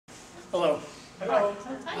Hello. Hello.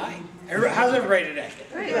 Hi. How's everybody today?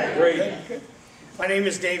 Great. Good. My name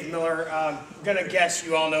is Dave Miller. I'm going to guess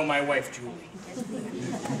you all know my wife, Julie.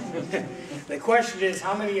 The question is,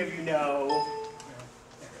 how many of you know,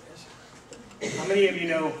 how many of you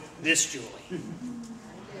know this Julie?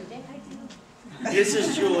 This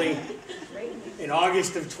is Julie in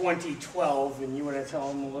August of 2012, and you want to tell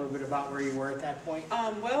them a little bit about where you were at that point?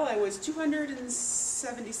 Well, I was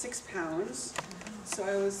 276 pounds, so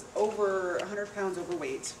I was over 100 pounds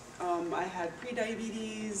overweight. I had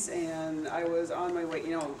pre-diabetes, and I was on my way,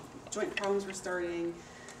 joint problems were starting.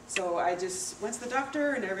 So I just went to the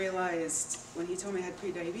doctor, and I realized when he told me I had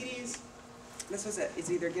pre-diabetes, this was it. It's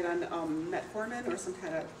either get on metformin or some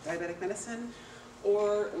kind of diabetic medicine,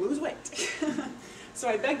 or lose weight. So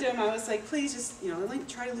I begged him, I was like, please just, let me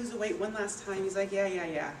try to lose the weight one last time. He's like,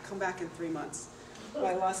 yeah, come back in 3 months. Well,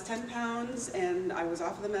 I lost 10 pounds, and I was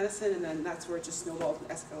off of the medicine, and then that's where it just snowballed and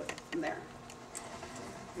escalated from there.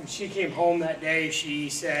 When she came home that day, she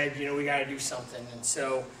said, we got to do something. And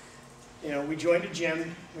so, we joined a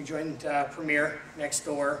gym. We joined Premier next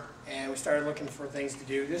door, and we started looking for things to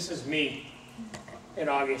do. This is me in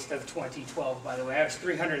August of 2012, by the way. I was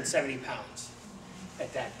 370 pounds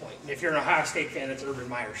at that point. And if you're an Ohio State fan, that's Urban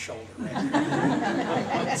Meyer's shoulder, right?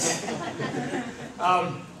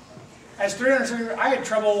 As 370, I had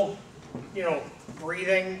trouble,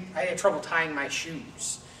 breathing. I had trouble tying my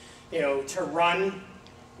shoes. To run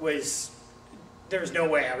there was no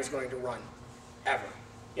way I was going to run, ever.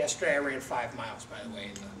 Yesterday I ran 5 miles, by the way.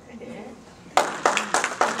 Thank you. I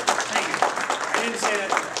didn't say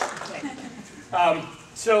that.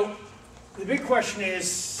 So the big question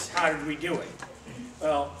is, how did we do it?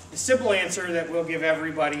 Well, the simple answer that we'll give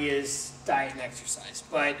everybody is diet and exercise,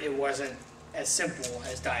 but it wasn't as simple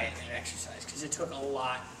as diet and exercise because it took a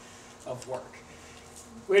lot of work.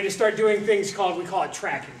 We had to start doing things we call it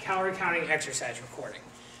tracking, calorie counting, exercise recording.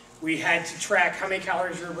 We had to track how many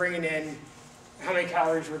calories we were bringing in, how many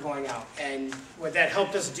calories were going out. And what that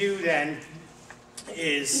helped us do then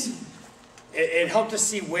is it helped us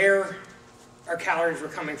see where our calories were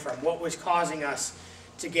coming from, what was causing us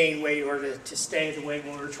to gain weight or to stay the weight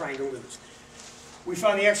when we were trying to lose. We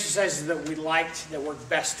found the exercises that we liked that worked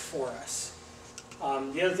best for us.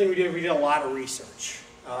 The other thing we did a lot of research.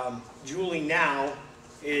 Julie now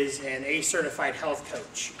is an A-certified health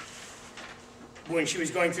coach. When she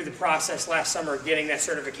was going through the process last summer of getting that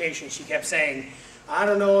certification, she kept saying, I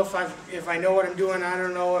don't know if I know what I'm doing, I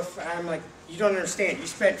don't know if I'm like, you don't understand. You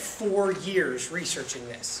spent 4 years researching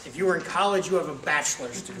this. If you were in college, you have a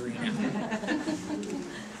bachelor's degree now.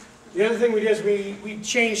 The other thing we did is we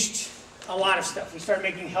changed a lot of stuff. We started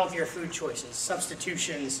making healthier food choices,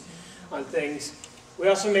 substitutions on things. We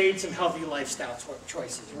also made some healthy lifestyle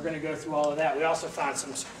choices. We're going to go through all of that. We also found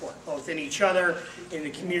some support, both in each other, in the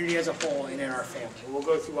community as a whole, and in our family. We'll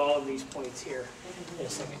go through all of these points here in a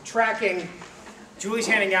second. Tracking. Julie's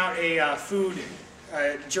handing out a food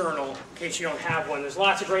journal in case you don't have one. There's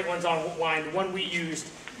lots of great ones online. The one we used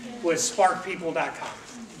was sparkpeople.com.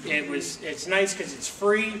 It's nice because it's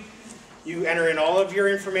free. You enter in all of your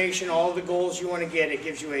information, all of the goals you want to get. It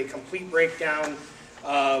gives you a complete breakdown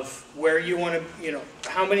of where you want to,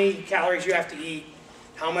 how many calories you have to eat,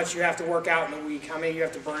 how much you have to work out in a week, how many you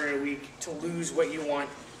have to burn in a week to lose what you want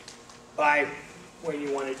by when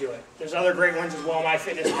you want to do it. There's other great ones as well.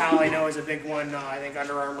 MyFitnessPal I know is a big one. I think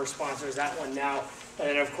Under Armour sponsors that one now. And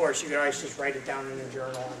then of course you can always just write it down in a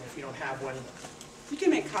journal, and if you don't have one. You can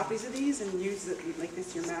make copies of these and use it like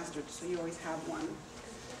this your master, so you always have one.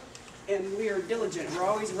 And we are diligent. We're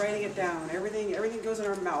always writing it down. Everything goes in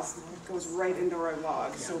our mouth, goes right into our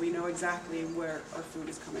log, so we know exactly where our food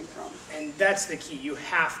is coming from. And that's the key. You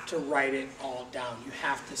have to write it all down. You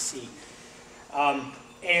have to see.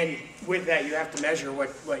 And with that, you have to measure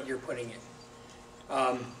what you're putting in.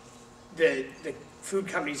 The food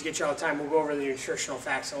companies get you all the time. We'll go over the nutritional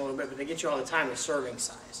facts in a little bit, but they get you all the time with serving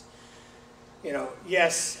size.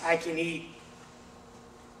 Yes, I can eat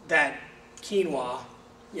that quinoa,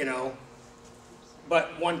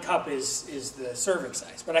 but 1 cup is the serving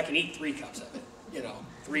size. But I can eat 3 cups of it.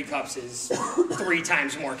 3 cups is 3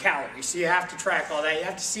 times more calories. So you have to track all that. You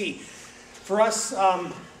have to see. For us,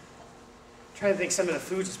 I'm trying to think some of the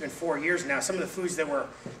foods, it's been 4 years now, some of the foods that were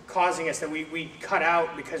causing us that we cut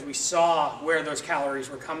out because we saw where those calories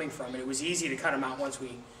were coming from. And it was easy to cut them out once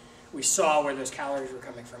we saw where those calories were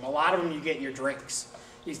coming from. A lot of them you get in your drinks.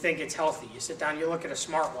 You think it's healthy. You sit down, you look at a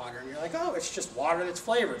Smart Water, and you're like, oh, it's just water that's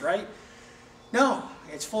flavored, right? No,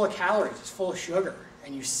 it's full of calories, it's full of sugar.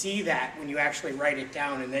 And you see that when you actually write it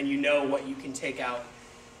down, and then you know what you can take out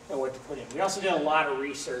and what to put in. We also did a lot of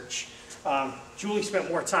research. Julie spent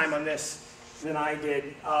more time on this than I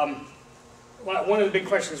did. one of the big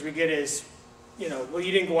questions we get is, well,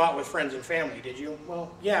 you didn't go out with friends and family, did you?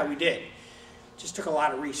 Well, yeah, we did. Just took a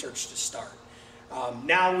lot of research to start.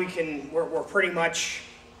 Now we're pretty much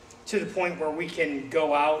to the point where we can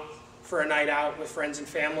go out for a night out with friends and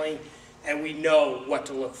family, and we know what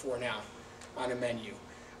to look for now on a menu.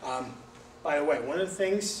 By the way, one of the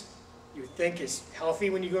things you would think is healthy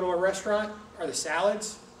when you go to a restaurant are the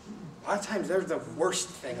salads. A lot of times they're the worst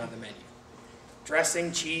thing on the menu.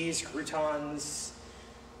 Dressing, cheese, croutons,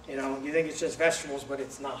 you think it's just vegetables, but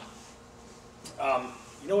it's not.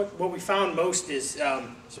 What we found most is,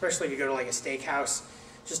 especially if you go to like a steakhouse,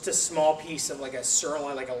 just a small piece of like a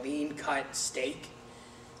sirloin, like a lean cut steak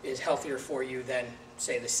is healthier for you than,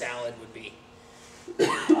 say, the salad would be.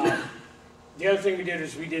 The other thing we did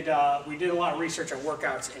is we did a lot of research on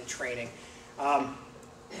workouts and training.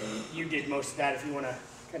 You did most of that. If you want to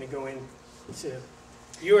kind of go into,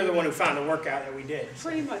 you were the one who found the workout that we did.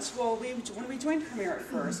 Pretty much. Well, when we joined Premier at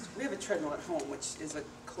first, we have a treadmill at home, which is a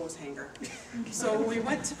clothes hanger. So when we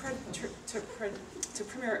went to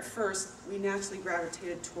Premier at first, we naturally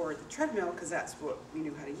gravitated toward the treadmill because that's what we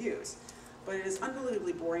knew how to use. But it is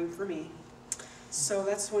unbelievably boring for me. So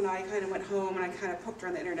that's when I kind of went home and I kind of poked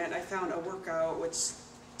around the internet and I found a workout which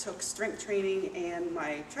took strength training and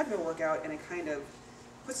my treadmill workout, and it kind of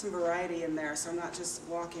put some variety in there, so I'm not just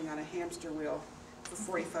walking on a hamster wheel for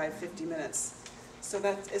 45, 50 minutes. So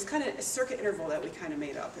that is kind of a circuit interval that we kind of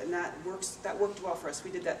made up, and that worked well for us.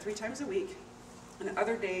 We did that 3 times a week, and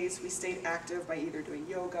other days we stayed active by either doing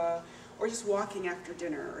yoga or just walking after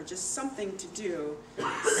dinner or just something to do,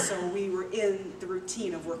 so we were in the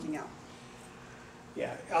routine of working out.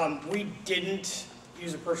 Yeah, we didn't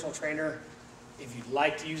use a personal trainer. If you'd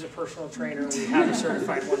like to use a personal trainer, we have a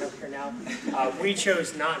certified one up here now. We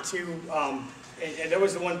chose not to, and that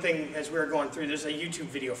was the one thing as we were going through, there's a YouTube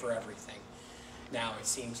video for everything now, it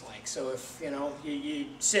seems like. So if, you're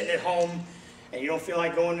sitting at home and you don't feel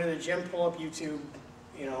like going to the gym, pull up YouTube,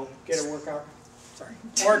 get a workout. Sorry.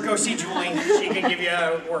 Or go see Julie, she can give you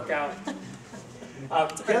a workout.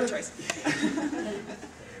 It's a better choice.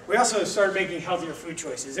 We also started making healthier food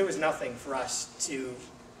choices. It was nothing for us to,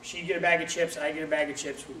 she'd get a bag of chips, I get a bag of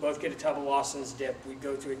chips, we both get a tub of Lawson's dip, we'd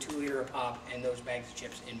go through a 2-liter of pop and those bags of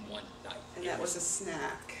chips in one night. And that was a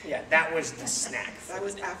snack. Yeah, that was the snack. That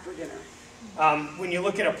was after dinner. When you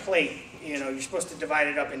look at a plate, you're supposed to divide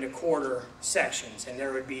it up into quarter sections, and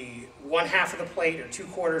there would be 1/2 of the plate or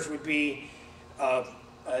 2/4 would be a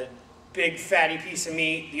big fatty piece of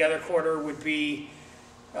meat, the other quarter would be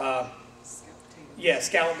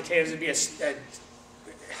scalloped potatoes would be a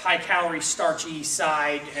high-calorie, starchy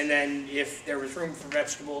side, and then if there was room for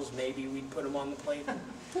vegetables, maybe we'd put them on the plate.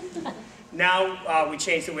 Now we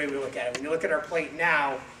changed the way we look at it. When you look at our plate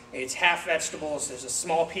now, it's half vegetables. There's a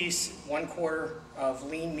small piece, 1/4 of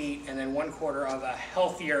lean meat, and then 1/4 of a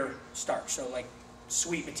healthier starch, so like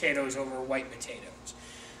sweet potatoes over white potatoes.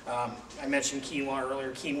 I mentioned quinoa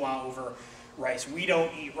earlier, quinoa over rice. We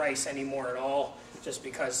don't eat rice anymore at all, just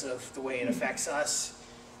because of the way it affects us.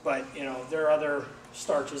 But there are other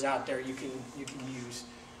starches out there you can use.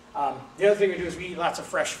 The other thing we do is we eat lots of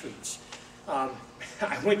fresh foods.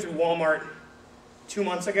 I went through Walmart 2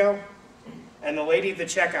 months ago, and the lady at the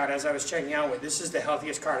checkout, as I was checking out with, this is the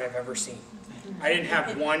healthiest cart I've ever seen. I didn't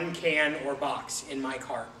have one can or box in my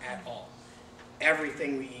cart at all.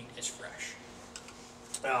 Everything we eat is fresh,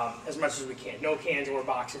 as much as we can. No cans or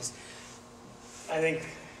boxes. I think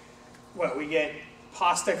we get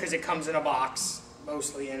pasta because it comes in a box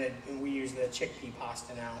mostly, and we use the chickpea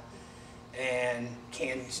pasta now, and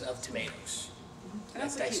cans of tomatoes. And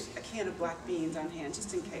also keep a can of black beans on hand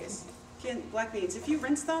just in case. Black beans, if you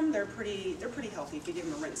rinse them, they're pretty healthy if you give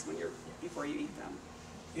them a rinse before you eat them.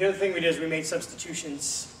 The other thing we did is we made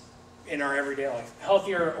substitutions in our everyday life.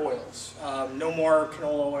 Healthier oils. No more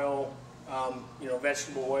canola oil,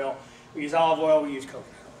 vegetable oil. We use olive oil, we use coconut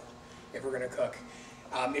oil if we're going to cook.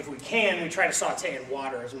 If we can, we try to saute in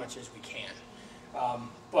water as much as we can.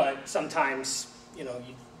 But sometimes, you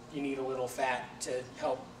need a little fat to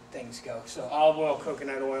help things go. So olive oil,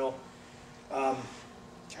 coconut oil.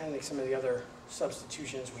 Trying to think some of the other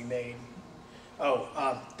substitutions we made.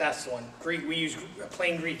 That's the one. We use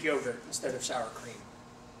plain Greek yogurt instead of sour cream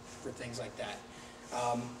for things like that.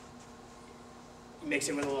 You mix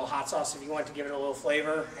it with a little hot sauce if you want to give it a little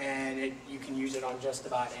flavor, and you can use it on just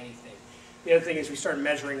about anything. The other thing is we started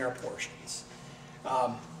measuring our portions.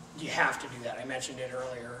 You have to do that. I mentioned it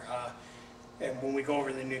earlier. And when we go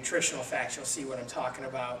over the nutritional facts, you'll see what I'm talking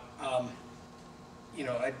about.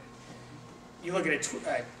 You look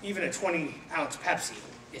at even a 20-ounce Pepsi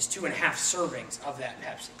is 2.5 servings of that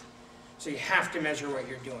Pepsi. So you have to measure what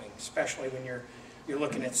you're doing, especially when you're you're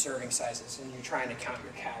looking at serving sizes and you're trying to count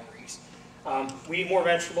your calories. We eat more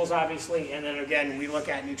vegetables, obviously, and then again, we look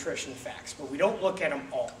at nutrition facts, but we don't look at them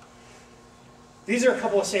all. These are a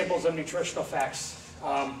couple of samples of nutritional facts.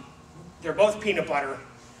 They're both peanut butter.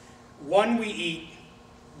 One we eat,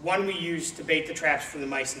 one we use to bait the traps for the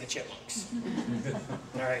mice and the chipmunks.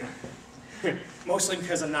 All right. Mostly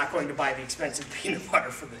because I'm not going to buy the expensive peanut butter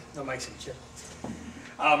for the mice and chipmunks.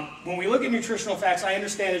 When we look at nutritional facts, I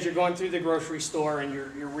understand as you're going through the grocery store and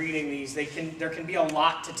you're reading these, there can be a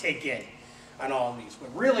lot to take in on all of these.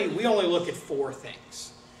 But really, we only look at 4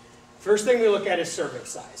 things. First thing we look at is serving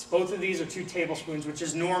size. Both of these are 2 tablespoons, which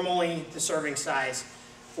is normally the serving size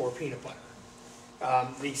for peanut butter.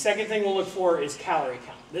 The second thing we'll look for is calorie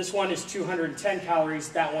count. This one is 210 calories,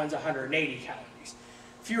 that one's 180 calories.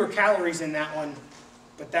 Fewer calories in that one,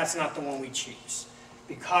 but that's not the one we choose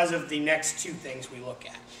because of the next 2 things we look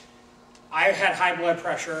at. I had high blood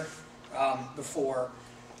pressure before,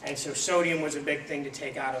 and so sodium was a big thing to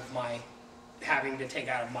take out of my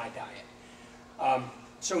diet.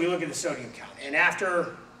 So we look at the sodium count, and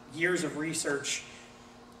after years of research,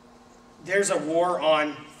 there's a war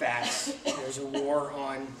on fats. There's a war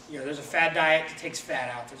on, there's a fad diet that takes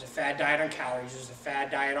fat out. There's a fad diet on calories. There's a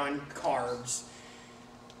fad diet on carbs.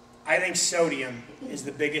 I think sodium is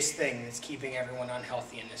the biggest thing that's keeping everyone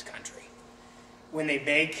unhealthy in this country. When they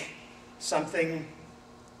bake something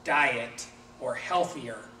diet or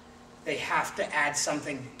healthier, they have to add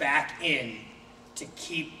something back in to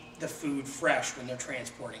keep the food fresh when they're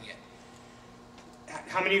transporting it.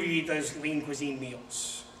 How many of you eat those lean cuisine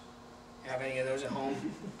meals? Have any of those at home?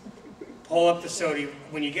 Pull up the sodium.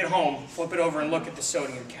 When you get home, flip it over and look at the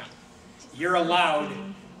sodium count. You're allowed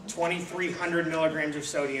 2,300 milligrams of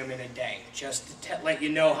sodium in a day. Just to let you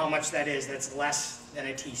know how much that is, that's less than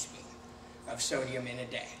a teaspoon of sodium in a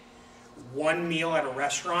day. One meal at a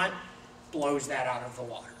restaurant blows that out of the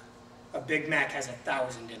water. A Big Mac has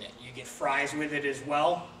 1,000 in it. You get fries with it as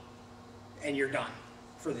well, and you're done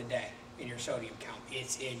for the day in your sodium count.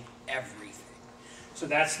 It's in everything. So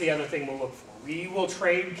that's the other thing we'll look for. We will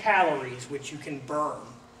trade calories, which you can burn,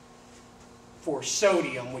 for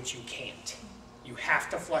sodium, which you can't. You have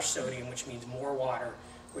to flush sodium, which means more water,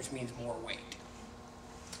 which means more weight.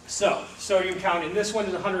 So, sodium count in this one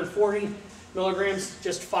is 140 milligrams,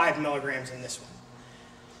 just 5 milligrams in this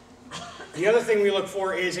one. The other thing we look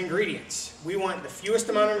for is ingredients. We want the fewest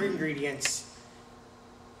amount of ingredients,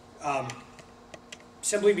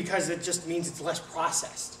 simply because it just means it's less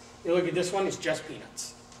processed. You look at this one, it's just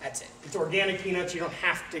peanuts. That's it. It's organic peanuts. You don't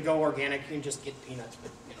have to go organic. You can just get peanuts,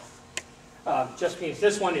 but just peanuts.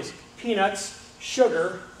 This one is peanuts,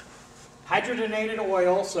 sugar, hydrogenated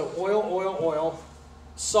oil, so oil,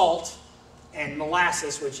 salt, and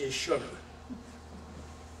molasses, which is sugar.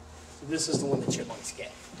 So this is the one the chipmunks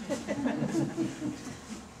get.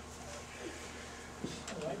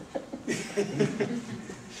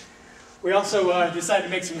 We also decided to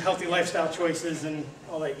make some healthy lifestyle choices, and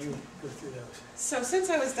I'll let you go through those. So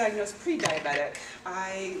since I was diagnosed pre-diabetic,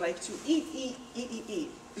 I like to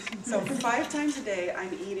eat. So 5 times a day,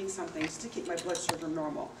 I'm eating something just to keep my blood sugar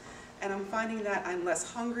normal. And I'm finding that I'm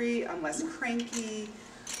less hungry, I'm less cranky.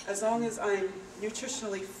 As long as I'm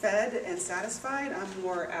nutritionally fed and satisfied, I'm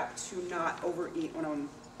more apt to not overeat when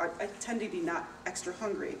I tend to be not extra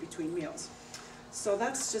hungry between meals. So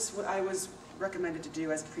that's just what I was recommended to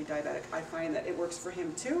do as a pre-diabetic. I find that it works for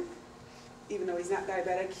him too. Even though he's not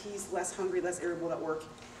diabetic, he's less hungry, less irritable at work.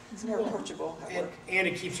 He's more approachable at work. And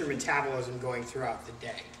it keeps your metabolism going throughout the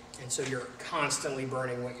day. And so you're constantly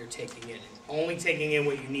burning what you're taking in. Only taking in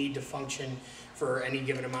what you need to function for any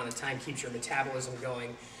given amount of time keeps your metabolism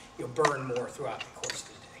going. You'll burn more throughout the course of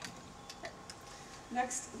the day.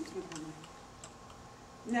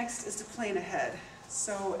 Next is to plan ahead.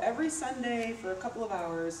 So every Sunday for a couple of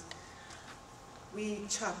hours, we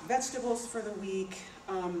chop vegetables for the week.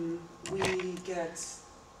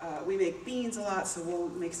 We make beans a lot, so we'll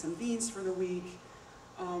make some beans for the week.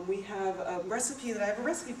 We have a recipe I have a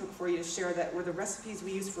recipe book for you to share that were the recipes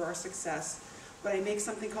we use for our success. But I make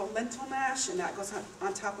something called lentil mash, and that goes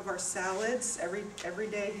on top of our salads. Every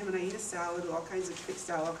day, him and I eat a salad with all kinds of thick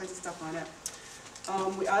salad, all kinds of stuff on it.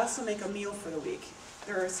 We also make a meal for the week.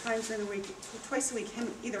 There are times during the week, twice a week,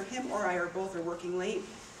 either him or I are both working late.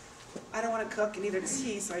 I don't want to cook, and neither does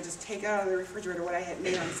he, so I just take out of the refrigerator what I had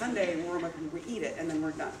made on Sunday and warm up and we eat it, and then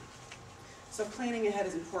we're done. So planning ahead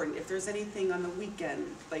is important. If there's anything on the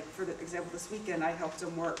weekend, like for the example this weekend, I helped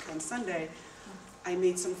him work on Sunday. I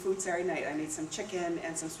made some food Saturday night. I made some chicken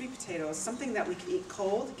and some sweet potatoes, something that we can eat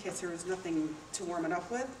cold in case there was nothing to warm it up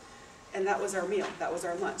with. And that was our meal, that was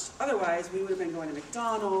our lunch. Otherwise, we would have been going to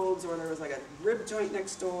McDonald's, or there was like a rib joint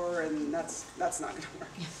next door, and that's not gonna work.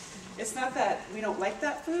 It's not that we don't like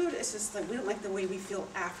that food, it's just like we don't like the way we feel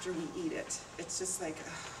after we eat it. It's just like,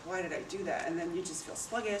 ugh, why did I do that? And then you just feel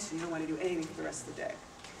sluggish and you don't want to do anything for the rest of the day.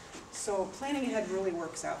 So planning ahead really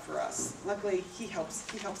works out for us. Luckily, he helps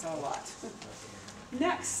out a lot.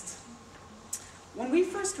 Next, when we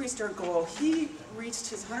first reached our goal, he reached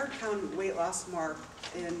his 100-pound weight loss mark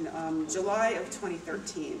in July of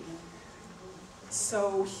 2013.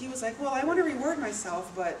 So he was like, well, I want to reward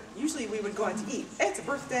myself, but usually we would go out to eat. Hey, it's a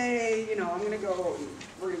birthday, you know, we're gonna go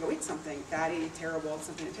eat something fatty, terrible,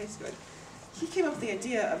 something that tastes good. He came up with the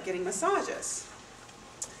idea of getting massages.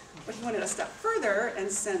 But he wanted a step further,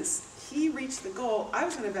 and since he reached the goal, I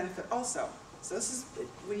was gonna benefit also. So this is,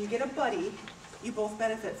 when you get a buddy, you both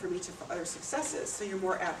benefit from each of other's successes, so you're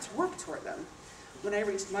more apt to work toward them. When I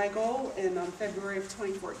reached my goal in February of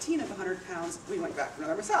 2014 of 100 pounds, we went back for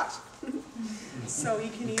another massage. So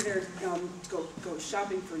you can either go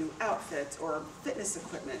shopping for a new outfit or fitness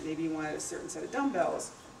equipment. Maybe you wanted a certain set of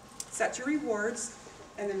dumbbells. Set your rewards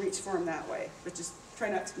and then reach for them that way. But just try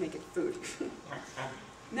not to make it food.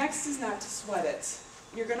 Next is not to sweat it.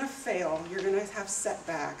 You're going to fail. You're going to have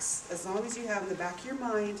setbacks. As long as you have in the back of your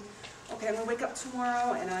mind, okay, I'm going to wake up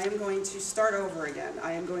tomorrow and I am going to start over again.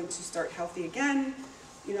 I am going to start healthy again.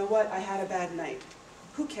 You know what? I had a bad night.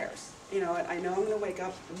 Who cares? You know what? I know I'm going to wake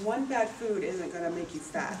up. One bad food isn't going to make you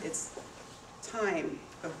fat. It's time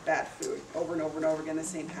of bad food over and over and over again, the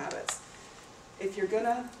same habits. If you're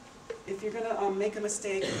gonna make a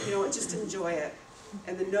mistake, you know what? Just enjoy it.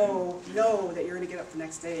 And then know that you're going to get up the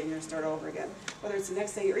next day and you're going to start over again. Whether it's the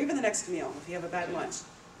next day or even the next meal, if you have a bad lunch.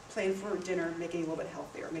 Plan for dinner, making it a little bit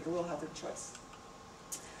healthier, make a little healthier choice.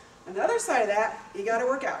 On the other side of that, you got to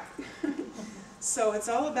work out. So it's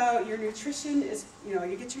all about your nutrition.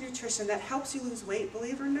 You get your nutrition that helps you lose weight,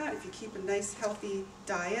 believe it or not, if you keep a nice healthy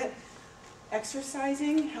diet.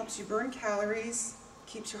 Exercising helps you burn calories,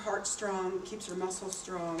 keeps your heart strong, keeps your muscles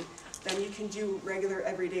strong. Then you can do regular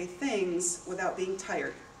everyday things without being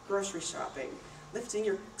tired. Grocery shopping, lifting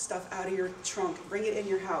your stuff out of your trunk, bring it in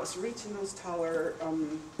your house, reach in those taller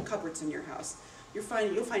cupboards in your house. You'll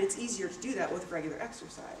find it's easier to do that with regular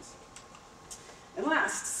exercise. And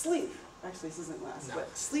last, sleep. Actually, this isn't last,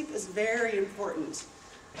 but sleep is very important.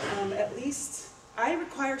 At least, I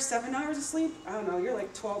require 7 hours of sleep. I don't know, you're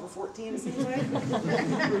like 12 or 14, it seems like.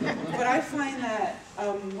 But I find that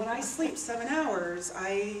when I sleep 7 hours,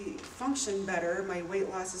 I function better, my weight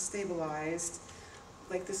loss is stabilized.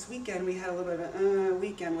 Like this weekend, we had a little bit of a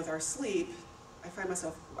weekend with our sleep. I find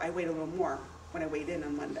myself, I weighed a little more when I weighed in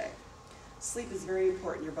on Monday. Sleep is very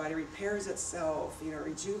important. Your body repairs itself,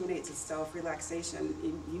 rejuvenates itself, relaxation.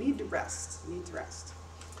 You need to rest. You need to rest.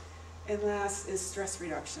 And last is stress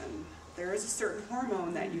reduction. There is a certain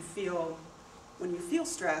hormone that you feel when you feel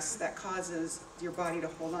stress that causes your body to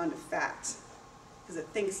hold on to fat because it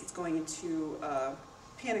thinks it's going into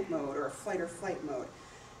panic mode or a fight or flight mode.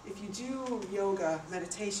 If you do yoga,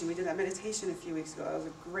 meditation, we did that meditation a few weeks ago, that was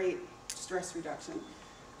a great stress reduction.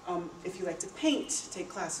 If you like to paint, take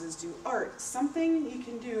classes, do art, something you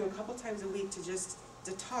can do a couple times a week to just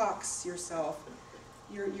detox yourself.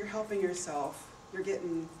 You're helping yourself. You're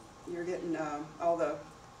getting all the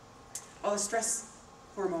stress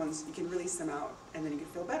hormones. You can release them out, and then you can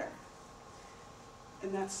feel better.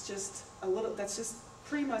 And that's just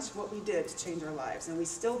pretty much what we did to change our lives, and we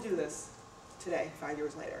still do this today, 5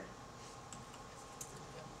 years later.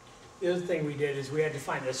 The other thing we did is we had to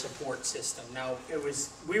find a support system. Now,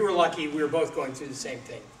 we were lucky, we were both going through the same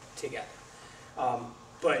thing together.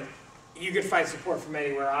 But you could find support from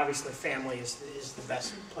anywhere. Obviously, family is the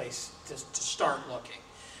best place to start looking.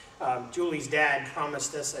 Julie's dad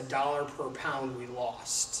promised us $1 per pound we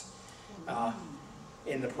lost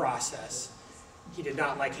in the process. He did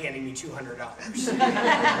not like handing me $200.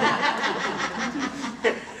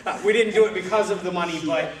 We didn't do it because of the money,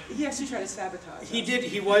 but he actually tried to sabotage us. He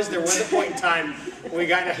did. There was a point in time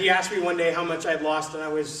he asked me one day how much I'd lost, and I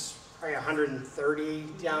was probably 130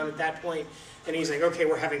 down at that point. And he's like, "Okay,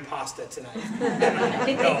 we're having pasta tonight."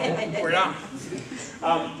 No, we're not.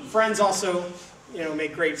 Friends also,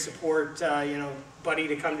 make great support. Buddy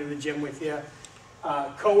to come to the gym with you.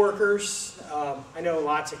 Coworkers, I know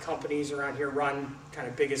lots of companies around here run kind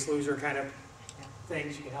of Biggest Loser kind of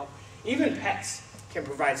things. You can help. Even pets can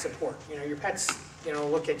provide support. Your pets,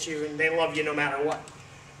 look at you and they love you no matter what.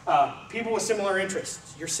 People with similar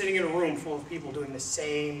interests. You're sitting in a room full of people doing the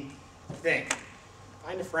same thing.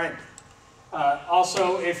 Find a friend.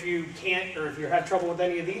 Also, if you can't or if you have trouble with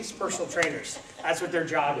any of these, personal trainers. That's what their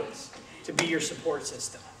job is, to be your support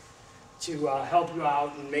system. to help you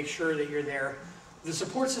out and make sure that you're there. The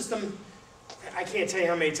support system, I can't tell you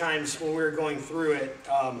how many times when we were going through it,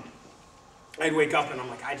 I'd wake up and I'm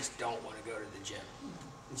like, I just don't want to go to the gym.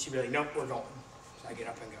 And she'd be like, nope, we're going. So I get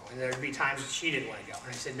up and go. And there'd be times that she didn't want to go. And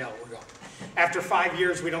I said, no, we're going. After 5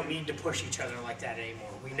 years, we don't need to push each other like that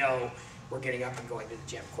anymore. We know we're getting up and going to the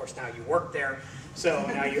gym. Of course, now you work there, so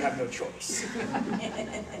now you have no choice.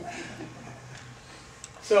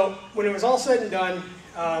 So when it was all said and done,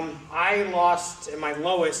 I lost, at my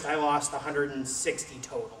lowest, I lost 160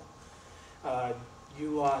 total.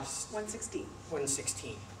 You lost 116.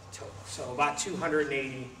 116 total, so about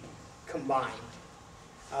 280 combined.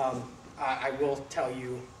 I will tell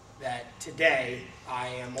you that today I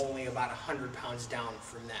am only about 100 pounds down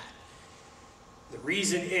from that. The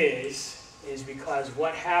reason is because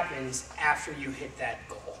what happens after you hit that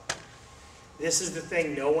goal. This is the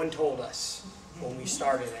thing no one told us when we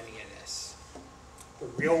started any of this. The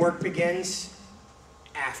real work begins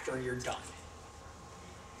after you're done.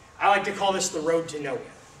 I like to call this the road to nowhere.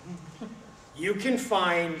 You can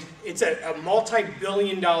find, it's a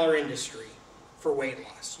multi-billion-dollar industry for weight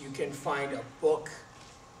loss. You can find a book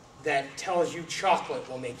that tells you chocolate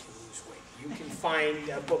will make you lose weight. You can find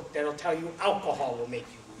a book that'll tell you alcohol will make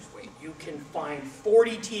you lose weight. You can find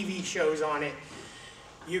 40 TV shows on it.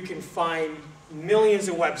 You can find millions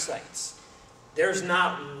of websites. There's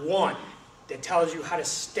not one that tells you how to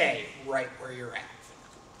stay right where you're at.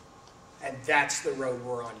 And that's the road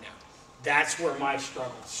we're on now. That's where my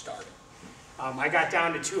struggle started. I got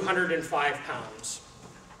down to 205 pounds.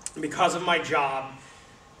 Because of my job,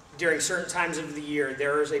 during certain times of the year,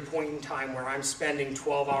 there is a point in time where I'm spending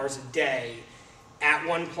 12 hours a day at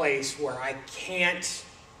one place where I can't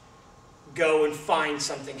go and find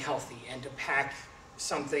something healthy, and to pack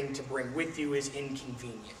something to bring with you is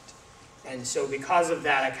inconvenient. And so because of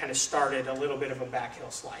that, I kind of started a little bit of a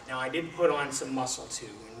backhill slide. Now I did put on some muscle too,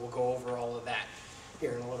 and we'll go over all of that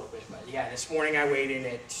here in a little bit. But yeah, this morning I weighed in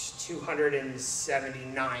at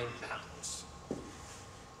 279 pounds.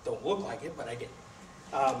 Don't look like it, but I did.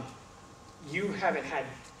 You haven't had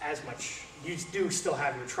as much, you do still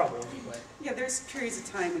have your trouble, but. Yeah, there's periods of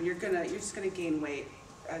time when you're just gonna gain weight.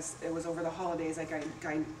 As it was over the holidays, I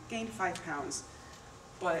gained 5 pounds,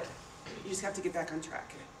 but you just have to get back on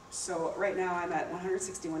track. So right now I'm at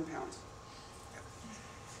 161 pounds.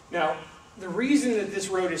 Now, the reason that this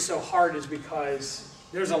road is so hard is because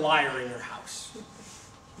there's a liar in your house.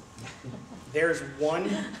 There's one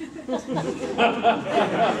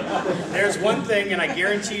thing, and I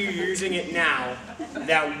guarantee you're using it now,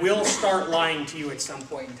 that will start lying to you at some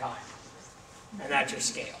point in time, and that's your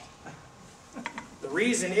scale. The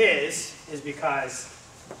reason is because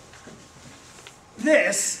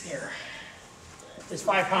this here is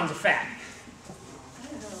 5 pounds of fat.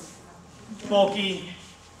 Bulky,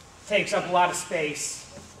 takes up a lot of space,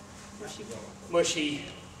 mushy.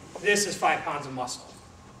 This is 5 pounds of muscle.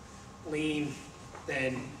 Lean,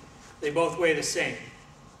 thin, they both weigh the same.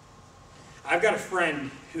 I've got a friend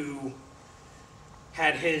who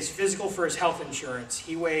had his physical for his health insurance.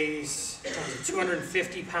 He weighs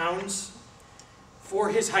 250 pounds. For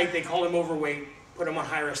his height, they called him overweight, put him on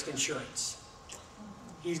high-risk insurance.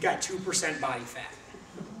 He's got 2% body fat.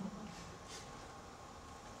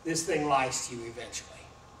 This thing lies to you eventually.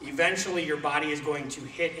 Eventually, your body is going to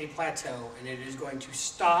hit a plateau, and it is going to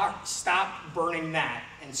stop burning that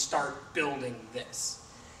and start building this.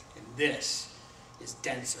 And this is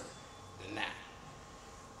denser than that.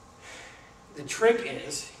 The trick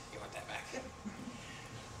is, you want that back?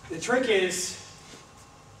 The trick is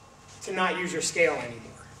to not use your scale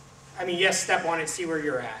anymore. I mean, yes, step on it, see where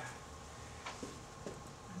you're at.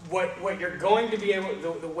 What you're going to be able,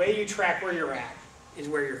 the way you track where you're at is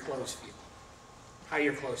where your clothes feel. How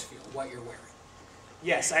your clothes feel, what you're wearing.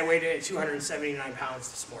 Yes, I weighed at 279 pounds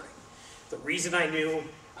this morning. The reason I knew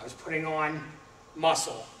I was putting on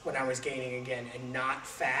muscle when I was gaining again and not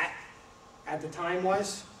fat at the time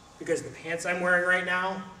was because the pants I'm wearing right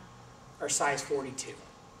now are size 42.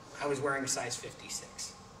 I was wearing a size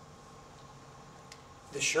 56.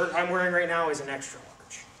 The shirt I'm wearing right now is an extra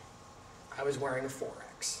large. I was wearing a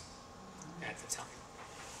 4X at the time.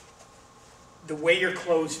 The way your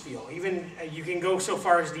clothes feel, even you can go so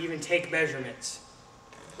far as to even take measurements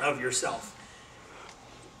of yourself.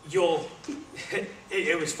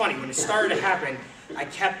 It was funny, when it started to happen, I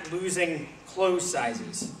kept losing clothes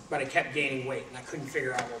sizes, but I kept gaining weight, and I couldn't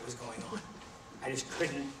figure out what was going on. I just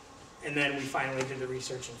couldn't, and then we finally did the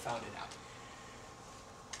research and found it out.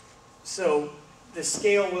 So the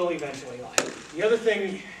scale will eventually lie. The other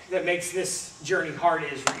thing that makes this journey hard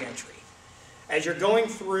is re-entry. As you're going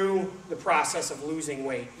through the process of losing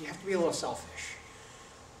weight, you have to be a little selfish.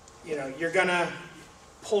 you know, you're gonna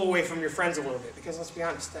pull away from your friends a little bit, because let's be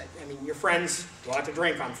honest, I mean, your friends go out to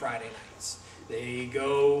drink on Friday nights. They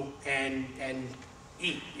go and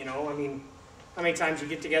eat, you know, I mean, how many times you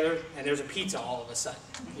get together and there's a pizza all of a sudden,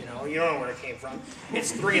 you know, you don't know where it came from.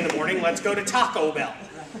 It's 3 in the morning, let's go to Taco Bell,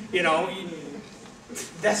 you know,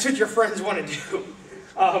 that's what your friends want to do,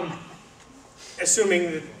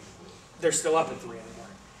 assuming that they're still up at 3 in the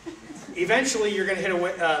morning. Eventually, you're going to hit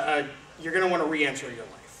you're going to want to re-enter your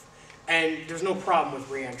life, and there's no problem with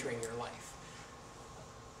re-entering your life.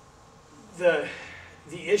 The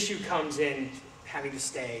issue comes in having to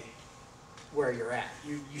stay where you're at.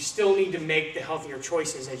 You still need to make the healthier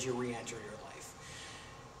choices as you re-enter your life.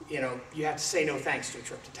 You know, you have to say no thanks to a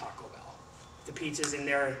trip to Taco Bell. If the pizza's in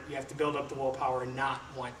there, you have to build up the willpower and not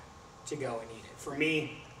want to go and eat it. For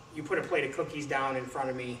me, you put a plate of cookies down in front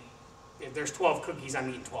of me. If there's 12 cookies, I'm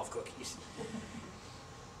eating 12 cookies.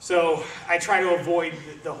 So I try to avoid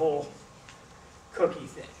the whole cookie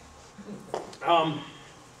thing.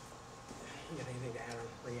 You got anything to add on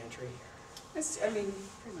re-entry? I mean,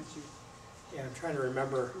 pretty much you. Yeah, I'm trying to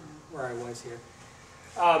remember where I was here.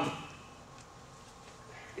 I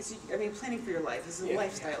mean, planning for your life. This is a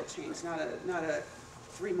lifestyle change, not a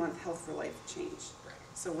 3-month health for life change. Right.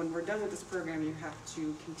 So when we're done with this program, you have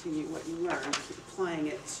to continue what you learned, keep applying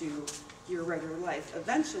it to your regular life.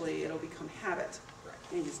 Eventually, it'll become habit, Right.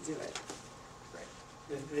 and you just do it. Right.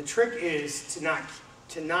 The trick is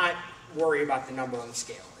to not worry about the number on the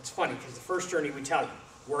scale. It's funny because the first journey we tell you,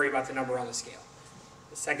 worry about the number on the scale.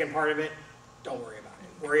 The second part of it, don't worry about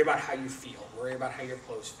it. Worry about how you feel. Worry about how your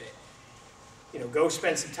clothes fit. You know, go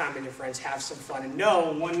spend some time with your friends, have some fun, and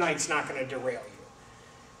know one night's not going to derail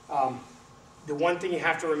you. The one thing you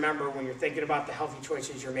have to remember when you're thinking about the healthy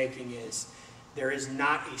choices you're making is there is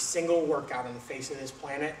not a single workout on the face of this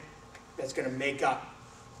planet that's going to make up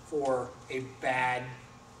for a bad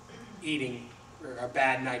eating or a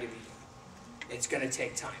bad night of eating. It's going to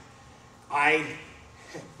take time. I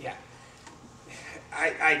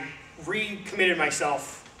recommitted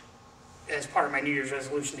myself as part of my New Year's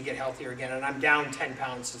resolution to get healthier again, and I'm down 10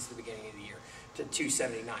 pounds since the beginning of the year to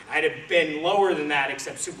 279. I'd have been lower than that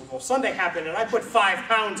except Super Bowl Sunday happened, and I put 5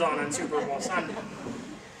 pounds on Super Bowl Sunday.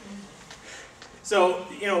 So,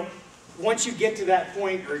 you know, once you get to that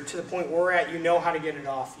point, or to the point where we're at, you know how to get it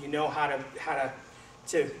off. You know how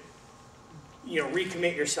to you know,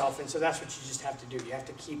 recommit yourself, and so that's what you just have to do. You have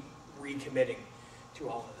to keep recommitting to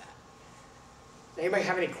all of that. Does anybody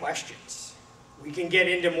have any questions? We can get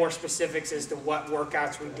into more specifics as to what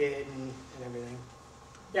workouts we did and everything.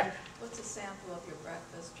 Yeah? What's a sample of your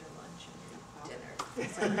breakfast, your lunch, and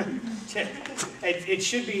your dinner? It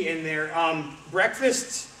should be in there.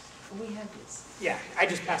 Breakfast, We have this. yeah, I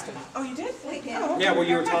just passed them out. Oh, you did? We did. Oh, okay. Yeah, well,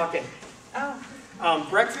 you were talking. Oh.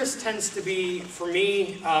 Breakfast tends to be, for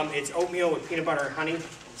me, it's oatmeal with peanut butter and honey,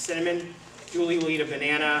 cinnamon. Julie will eat a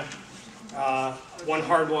banana, 1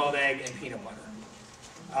 hard-boiled egg, and peanut butter.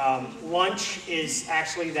 Lunch is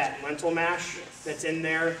actually that lentil mash that's in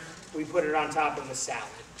there. We put it on top of a salad,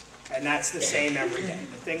 and that's the same every day.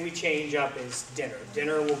 The thing we change up is dinner.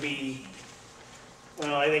 Dinner will be,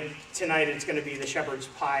 well, I think tonight it's going to be the shepherd's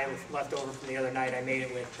pie left over from the other night. I made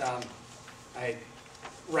it with, I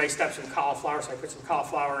riced up some cauliflower, so I put some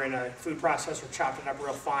cauliflower in a food processor, chopped it up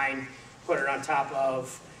real fine, put it on top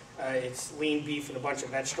of, it's lean beef and a bunch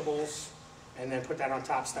of vegetables, and then put that on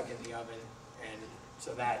top, stuck in the oven. And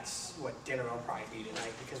so that's what dinner will probably be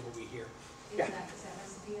tonight, because we'll be here. Yeah. Is that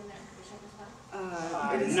recipe in there for the shepherd's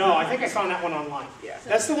pie? No, I think I found that one online. Yeah.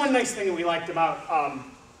 That's the one nice thing that we liked about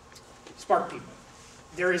Spark People.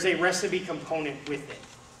 There is a recipe component with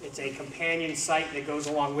it. It's a companion site that goes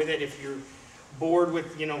along with it. If you're bored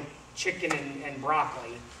with, you know, chicken and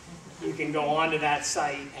broccoli, you can go onto that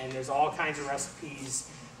site, and there's all kinds of recipes.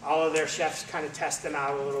 All of their chefs kind of test them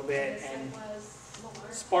out a little bit. And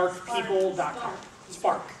sparkpeople.com.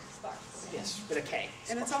 Spark. Yes, with a K.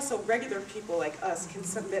 And it's also regular people like us can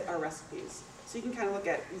submit our recipes. So you can kind of look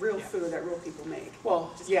at real food that real people make.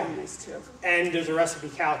 Well, Which is yeah. kind of nice too. And there's a recipe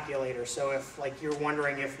calculator. So if, like, you're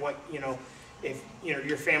wondering if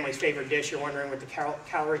your family's favorite dish, you're wondering what the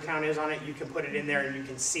calorie count is on it, you can put it in there and you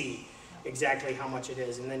can see exactly how much it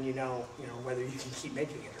is, and then you know whether you can keep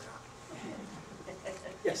making it or not.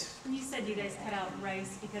 Yes. When you said you guys cut out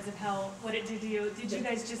rice because of what it did to you, did you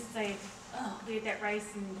guys just say, oh, we ate that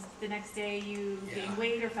rice and the next day you gained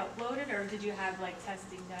weight or felt bloated, or did you have like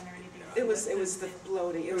testing done or anything? It was the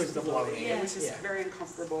bloating. It was the bloating. It was just very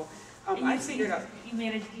uncomfortable. And I figured out.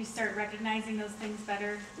 You start recognizing those things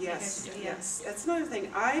better? Yes, yes. That's another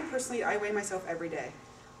thing. I weigh myself every day.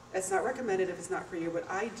 It's not recommended if it's not for you, but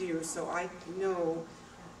I do, so I know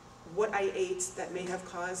what I ate that may have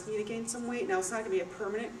caused me to gain some weight. Now, it's not gonna be a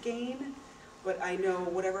permanent gain, but I know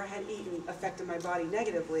whatever I had eaten affected my body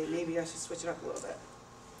negatively, maybe I should switch it up a little bit.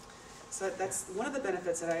 So that's one of the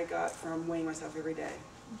benefits that I got from weighing myself every day.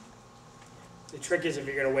 The trick is if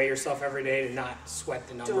you're gonna weigh yourself every day to not sweat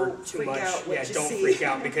the number Don't too freak much. out what Yeah, you don't see. freak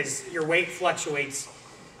out because your weight fluctuates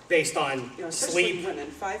based on You know, especially sleep,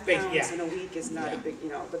 women, 5 Bas- pounds yeah. in a week is not Yeah. a big, you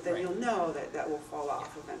know, but then Right. you'll know that that will fall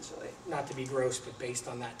off eventually. not to be gross, but based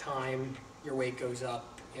on that time, your weight goes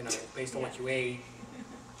up, you know, based on what you ate,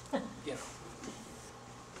 you know.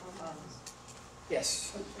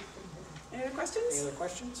 Yes, Any other questions? any other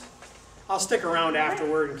questions? I'll stick around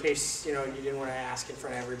afterward in case, you know, you didn't want to ask in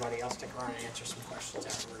front of everybody. I'll stick around and answer some questions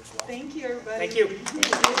afterward as well. Thank you, everybody. Thank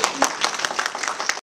you.